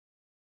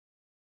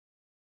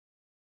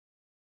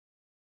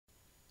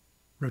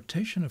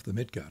Rotation of the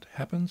midgut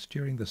happens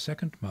during the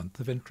second month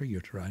of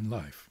intrauterine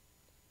life.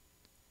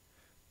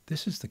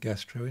 This is the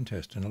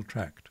gastrointestinal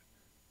tract,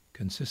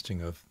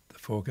 consisting of the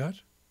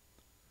foregut,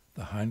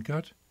 the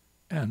hindgut,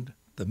 and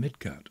the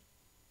midgut.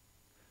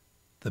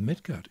 The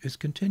midgut is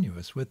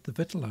continuous with the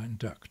vitelline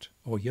duct,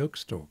 or yolk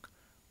stalk,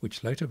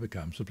 which later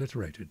becomes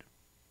obliterated.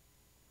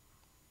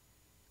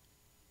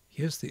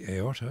 Here's the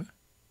aorta.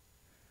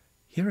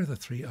 Here are the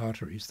three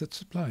arteries that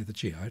supply the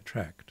GI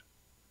tract: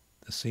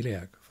 the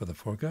celiac for the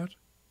foregut,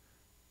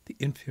 the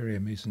inferior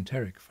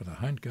mesenteric for the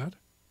hindgut,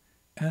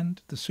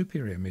 and the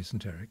superior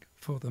mesenteric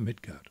for the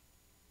midgut.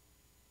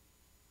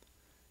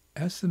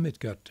 As the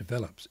midgut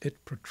develops,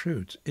 it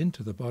protrudes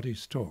into the body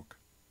stalk,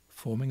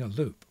 forming a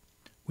loop,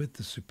 with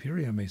the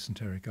superior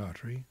mesenteric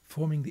artery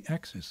forming the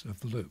axis of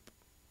the loop.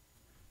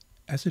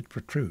 As it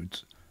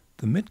protrudes,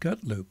 the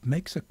midgut loop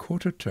makes a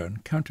quarter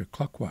turn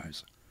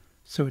counterclockwise,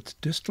 so its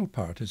distal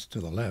part is to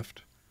the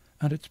left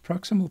and its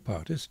proximal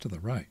part is to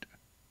the right.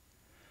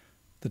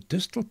 The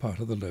distal part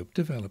of the loop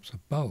develops a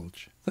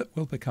bulge that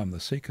will become the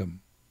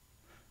cecum,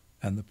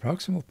 and the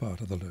proximal part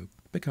of the loop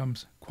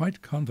becomes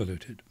quite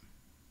convoluted.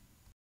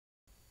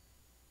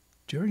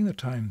 During the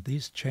time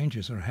these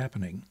changes are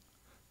happening,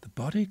 the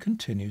body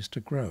continues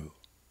to grow,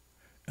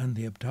 and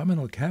the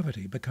abdominal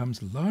cavity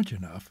becomes large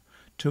enough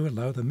to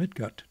allow the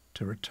midgut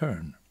to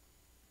return.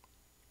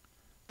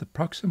 The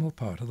proximal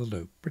part of the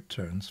loop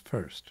returns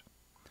first.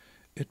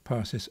 It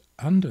passes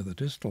under the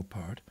distal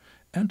part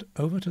and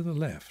over to the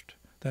left.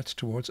 That's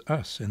towards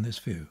us in this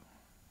view.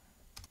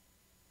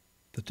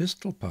 The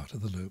distal part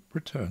of the loop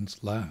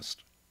returns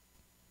last.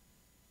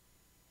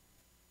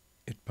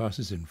 It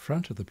passes in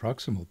front of the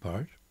proximal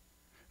part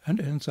and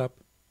ends up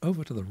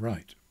over to the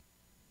right.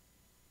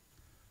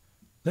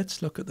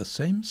 Let's look at the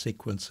same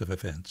sequence of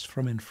events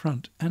from in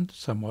front and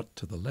somewhat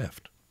to the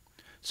left,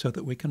 so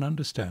that we can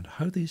understand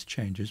how these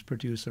changes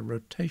produce a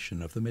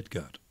rotation of the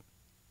midgut.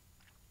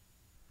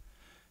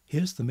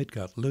 Here's the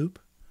midgut loop,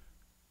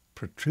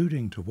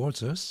 protruding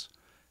towards us,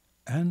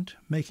 and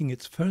making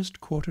its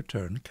first quarter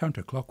turn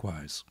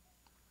counterclockwise.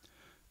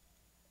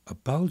 A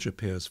bulge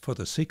appears for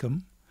the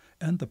cecum,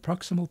 and the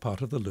proximal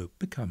part of the loop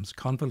becomes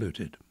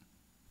convoluted.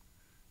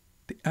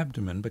 The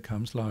abdomen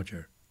becomes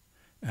larger,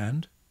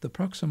 and the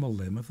proximal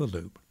limb of the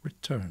loop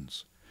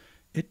returns.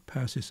 It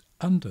passes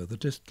under the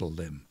distal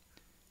limb,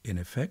 in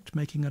effect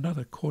making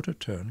another quarter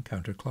turn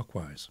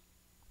counterclockwise.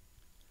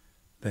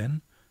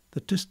 Then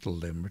the distal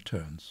limb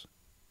returns,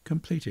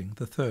 completing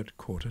the third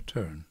quarter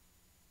turn.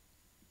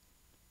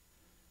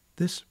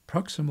 This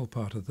proximal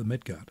part of the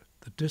midgut,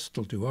 the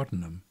distal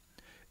duodenum,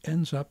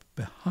 ends up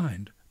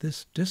behind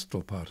this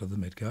distal part of the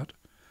midgut,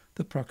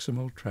 the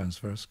proximal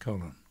transverse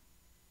colon.